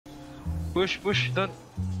Push, push, don't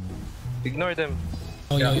ignore them.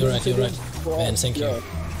 Oh yeah, you're right, Man, thank you.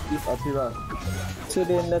 So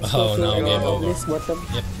then let's Oh, go now to game over. this bottom.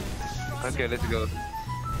 Yep. Okay, let's go.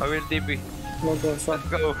 I will TP. We'll go Let's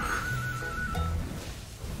go.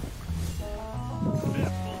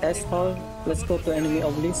 S-Hall, let's go to enemy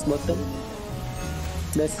obelisk bottom.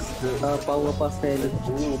 That's power pass ready.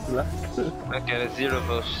 Okay, let's zero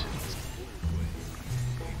those.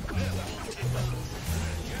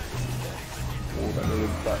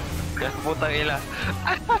 Ya, putang ila.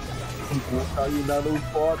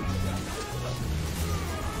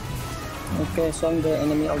 Okay, so I'm the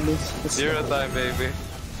enemy obelisk. Zero time, baby.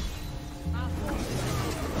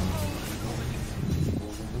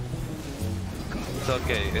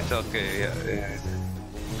 It's okay, yeah.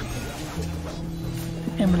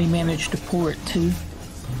 Emily managed to pour it too.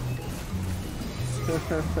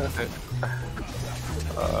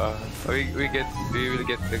 We will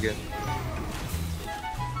get it again.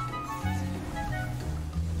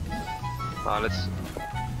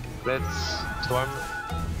 Let's storm.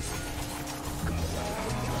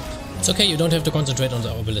 It's okay, you don't have to concentrate on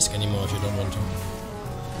the obelisk anymore if you don't want to.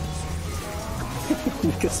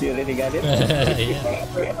 Because you already got it.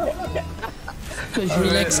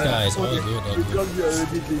 Relax, guys. All good, all good.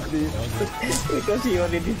 Because you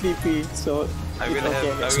already TP, so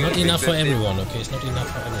it's not enough for everyone, okay? It's not enough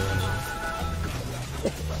for everyone.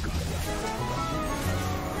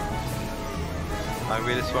 I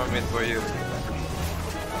will swarm it for you.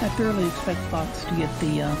 I barely expect Fox to get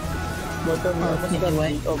the bottom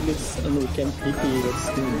anyway. obelisk can TP, that's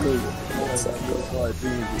still good.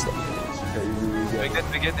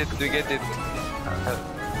 We get it.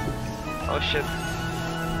 Oh shit.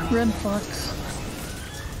 Run, Fox.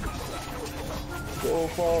 Go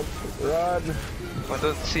Fox, run! I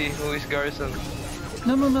don't see who is Garrison.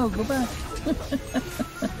 No, go back.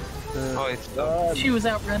 Oh, it's done. She was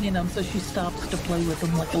out running him, so she stops to play with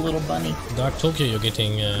him like a little bunny. Dark Tokyo, you're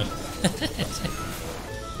getting.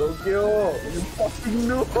 Tokyo, you fucking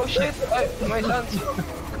know! Oh shit! My sons!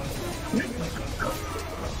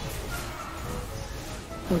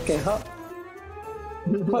 Okay,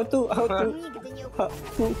 who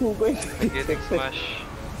going to Getting smash.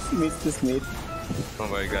 Smith to Smith. Oh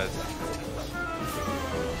my god.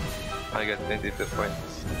 I got 22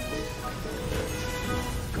 points.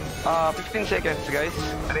 15 seconds guys.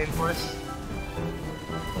 Reinforce.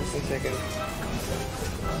 15 seconds.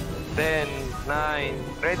 10, 9,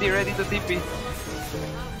 ready to TP.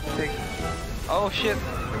 6. Oh shit.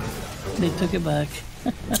 They took it back.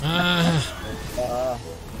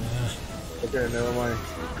 Okay, never mind.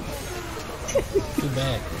 Too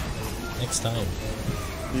bad. Next time.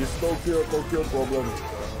 It's Tokyo problem.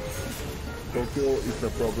 Tokyo is the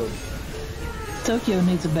problem. Tokyo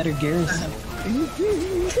needs a better garrison.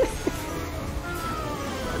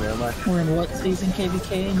 Never mind. We're in what season,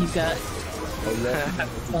 KVK, and you've got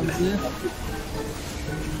Sunzu?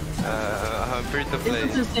 I'm free to play.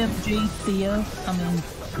 Isn't this MG, Theo? I mean...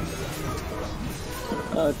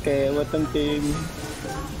 Okay, bottom team.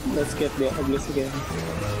 Let's get the obelisk again.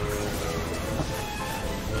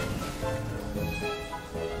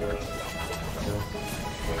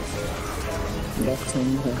 That's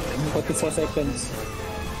 44 seconds.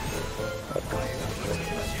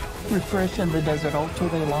 Refresh in the Desert Ultra,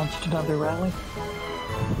 they launched another rally.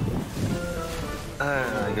 Oh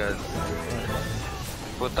my god.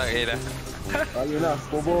 Putang ina. Ayun na,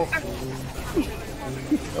 Bobo.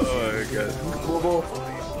 Oh my god. Bobo.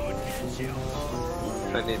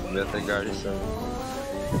 I need better garrison.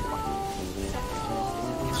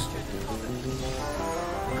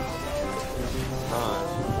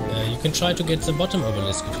 You can try to get the bottom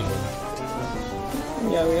obelisk if you want.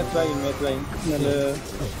 Yeah, we are trying. Another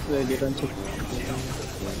ready run check.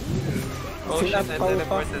 Oh shit, I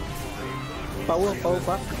teleported. Power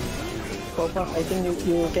pack. I think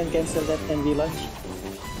you can cancel that and relaunch.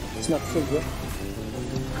 It's not full, bro.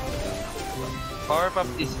 Power pop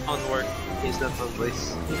is on work. It's not on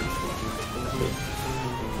voice.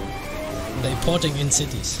 They're porting in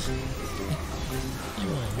cities.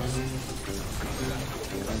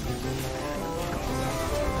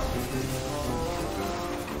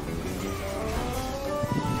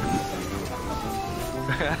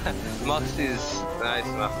 Max is nice,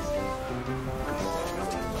 Max.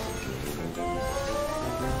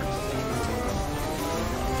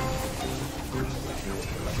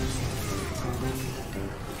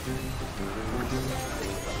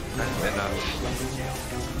 That's enough.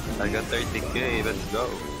 I got 30k, let's go.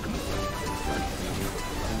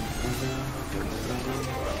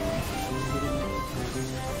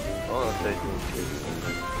 Oh, 30k.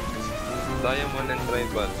 Diamond and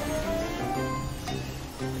tribal.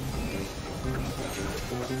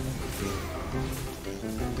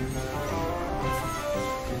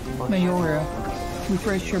 Mayora,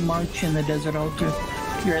 refresh your march in the desert altar.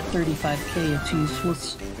 You're at 35k, it's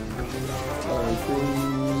useless. I think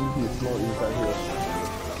he's not inside here.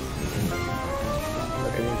 I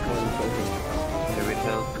think he's not inside here. Can we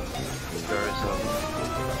help? There is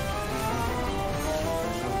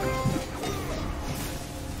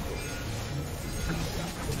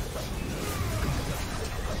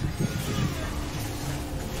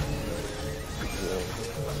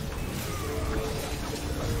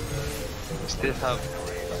still have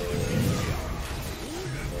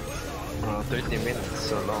 30 minutes,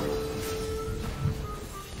 so long.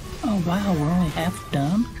 Oh wow, we're only half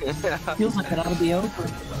done? Feels like it ought to be over.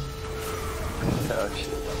 Oh shit.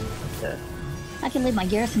 Yeah. I can leave my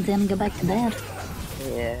garrisons in and go back to bed.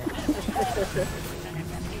 Yeah.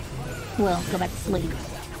 Well, go back to sleep.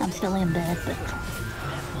 I'm still in bed, but...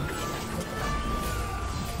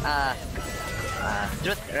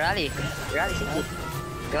 Truth, rally city.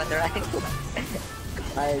 You want to rally?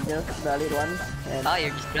 I just rallied one, and Oh,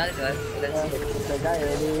 you're just rallied one. Let's see. the guy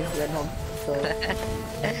already went home. So,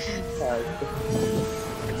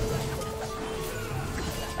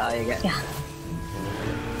 Oh, you got. Yeah.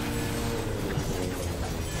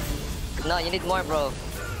 No, you need more, bro.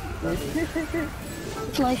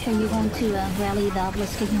 Fleisch, are you going to rally the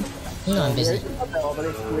obelisk again? No, I'm busy.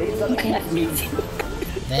 Okay.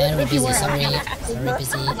 Very busy, sorry. Very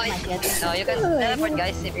busy. No, you can teleport,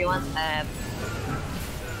 guys, if you want.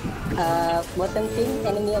 bottom team,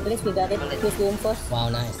 enemy obelisk, we got it. Please reinforce. Wow,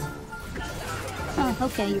 nice. Oh,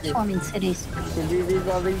 okay, you're forming cities.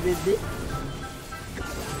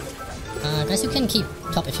 Guys, you can keep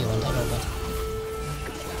top if you want, I don't know.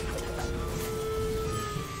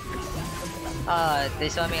 They're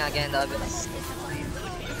swarming again, the obelisk.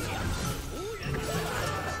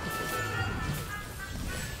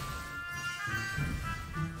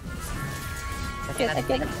 I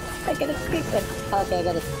get it. Okay, I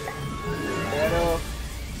got it.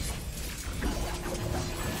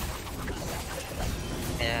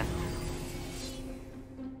 Yeah.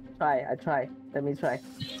 I try. Let me try.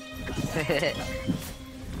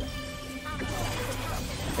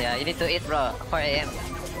 Yeah, you need to eat, bro. 4 AM.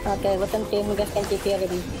 Okay, bottom team, you guys can take care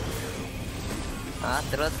of me.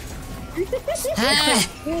 Truth. Ah!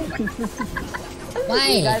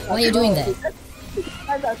 Why? Why are you doing that?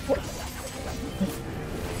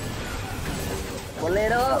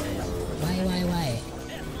 Boleh dong. Why?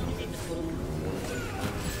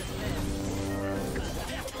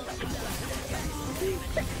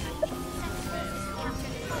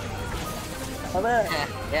 Apa?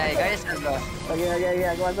 Yeah, you guys can go. Okay,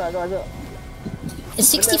 aku masuk. Is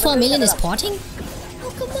 64 million is porting?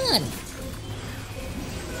 Oh, come on.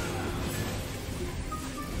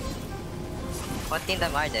 What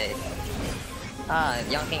kingdom are they?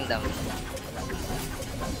 Young kingdom.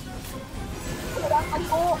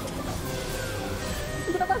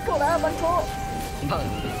 Kita masuk lah, masuk.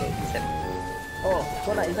 Oh,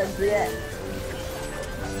 kau nak infantry eh?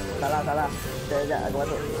 Salah. Sekejap, aku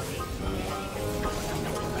masuk.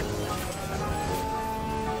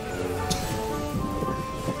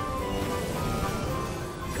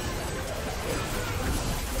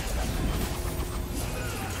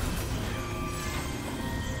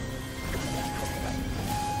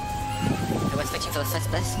 I was switching to the first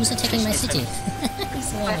place. Who's attacking my city?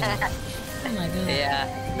 So, oh my god. Yeah,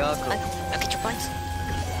 go. I'll get your points.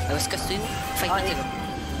 I was close to you. Fight with you.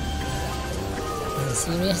 Are you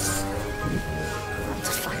serious? What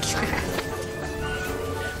the fuck?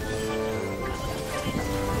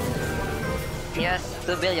 He has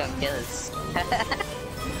 2 billion kills.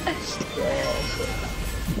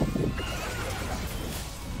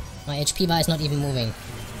 My HP bar is not even moving.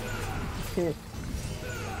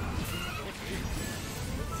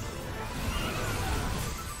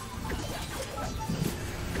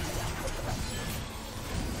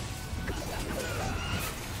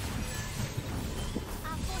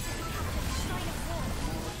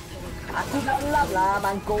 Aku dalam lah,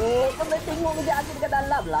 bangkok. Kau boleh tengok kerja aku dekat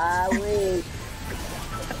dalam lah, weh.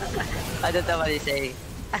 I don't know what he's saying.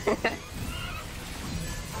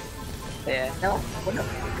 Yeah. Tengok, bodoh.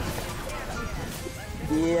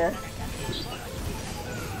 Dia.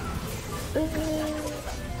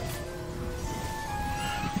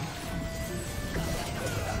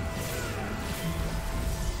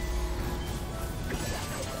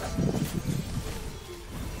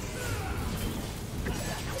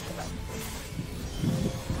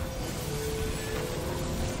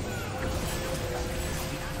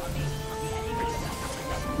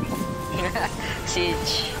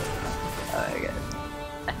 Siege. Oh my god.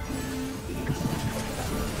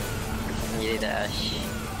 Need a dash.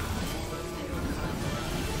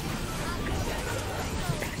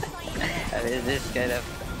 this kind of...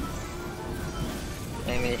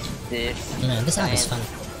 I miss this. No, this app is fun.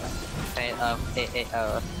 Kind of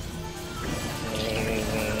AAO.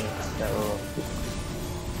 So...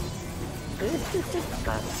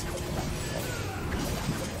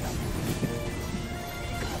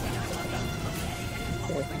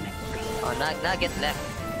 Oh, Nugget left.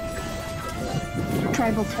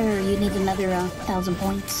 Tribal terror, you need another 1,000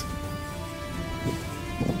 points.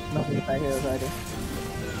 Not if I hear already.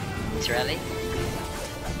 It's really?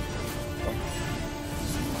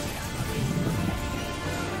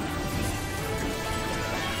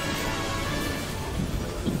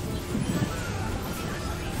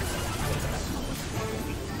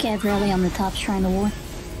 Cav rally on the top Shrine of War.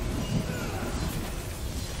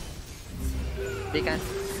 They can.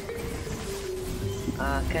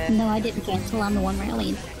 Okay. No, I didn't cancel. I'm the one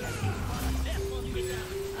rallying.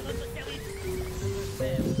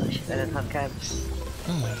 I don't have cabs.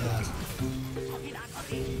 Oh my god.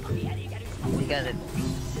 He got it.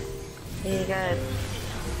 He got it.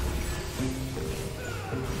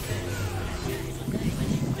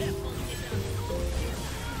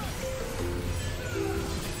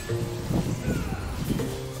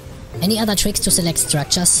 Any other tricks to select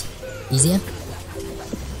structures? Easier?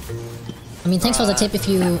 I mean, thanks for the tip if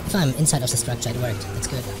I'm inside of the structure, it worked. That's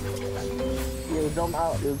good. You zoom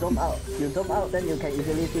out, you zoom out. You zoom out, then you can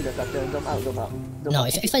easily see the structure. Zoom out, zoom out. Zoom No,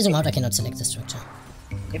 out. if I zoom out, I cannot select the structure.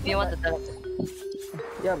 If you want to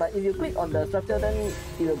Yeah, but if you click on the structure, then it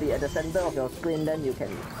will be at the center of your screen, then you can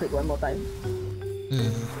click one more time.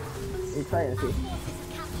 You try and see.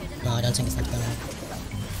 No, I don't think it's not gonna work.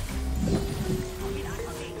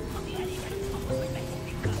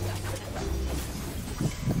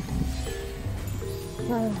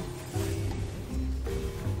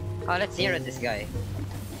 Oh, let's zero this guy.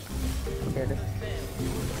 Okay,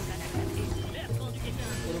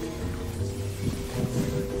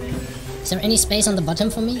 Is there any space on the bottom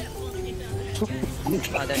for me? Oh,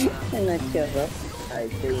 there's not. I'm not sure, bro. I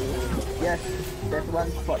think... Yes, there's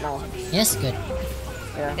one spot now. Yes, good.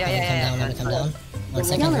 Yeah. Yeah. Let me come down. One Y'all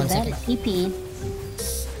second, are one bad second. at TP.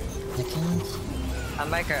 Second. I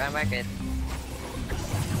mark it.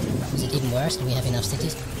 Is it even worse? Do we have enough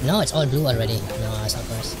cities? No, it's all blue already. No, it's not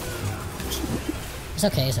worse. It's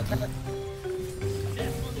okay, it's okay.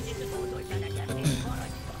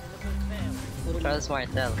 Charles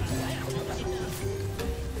Martel.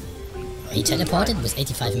 He teleported with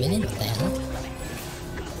 85 million? What the hell?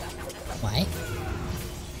 Why?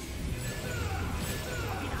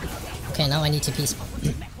 Okay, now I need TP spot.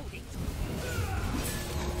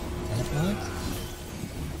 Teleport.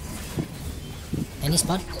 Any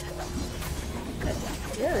spot?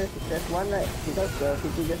 Yeah, there's one right, because the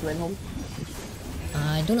city just went home.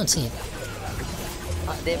 I do not see it.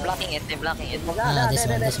 They're blocking it. Ah,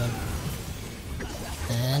 this one.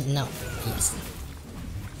 And now, yes.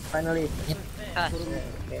 Finally. Yep. Ah,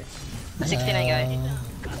 69 guy.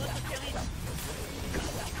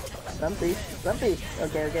 Rumpy.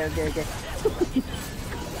 Okay.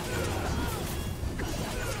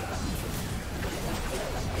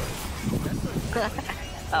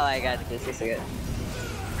 Oh my god, this is good.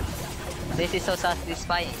 This is so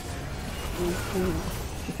satisfying.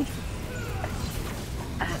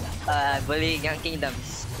 Bullying young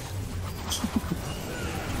kingdoms.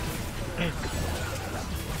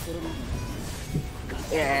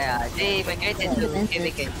 Yeah, they migrated to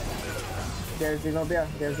KVK. There's Zenobia.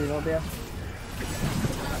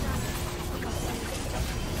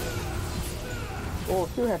 Oh,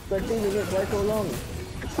 still have 20 minutes, why so long?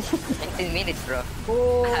 19 minutes, bro.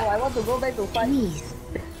 Oh, I want to go back to fight. Jeez.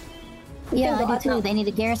 Yeah, I do too. They need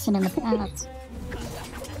a garrison in the paths.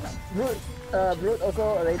 Brute also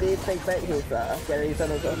already take back his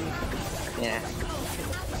garrison also. Yeah.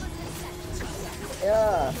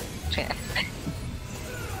 Yeah.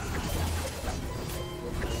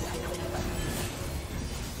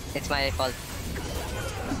 It's my fault.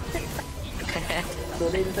 So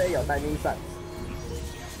didn't say your timing sucks.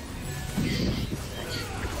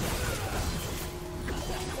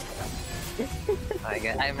 Oh my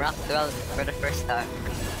god, I'm rank 12 for the first time.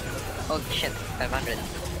 Oh shit, 500.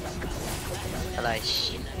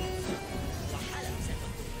 Fleisch.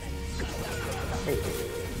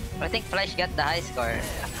 I think Fleisch got the high score.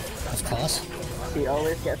 Of course. He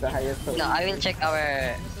always gets the highest score. No, I will check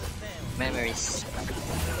our memories.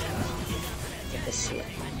 Let's see.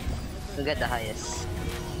 Who got the highest?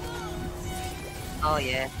 Oh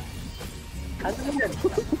yeah.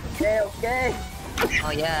 Okay.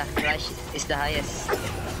 Oh yeah, Fleisch is the highest.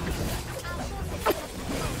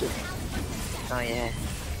 Oh yeah.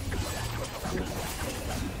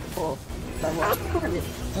 Oh,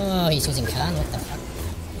 Oh, he's using Khan, what the fuck?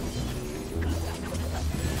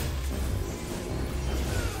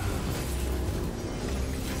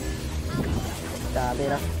 Sabi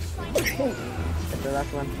na. The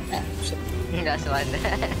last one. Last one.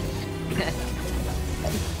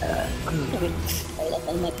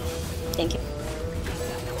 Thank you.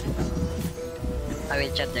 I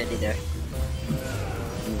will chat dirty there.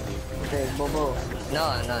 Okay, Bobo.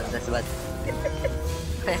 No, that's what.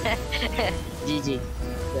 GG.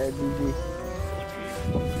 Yeah, GG.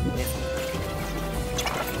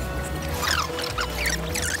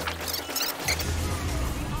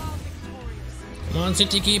 Come on,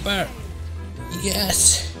 City Keeper!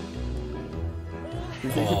 Yes! You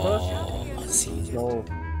think you push? Oh, see. No.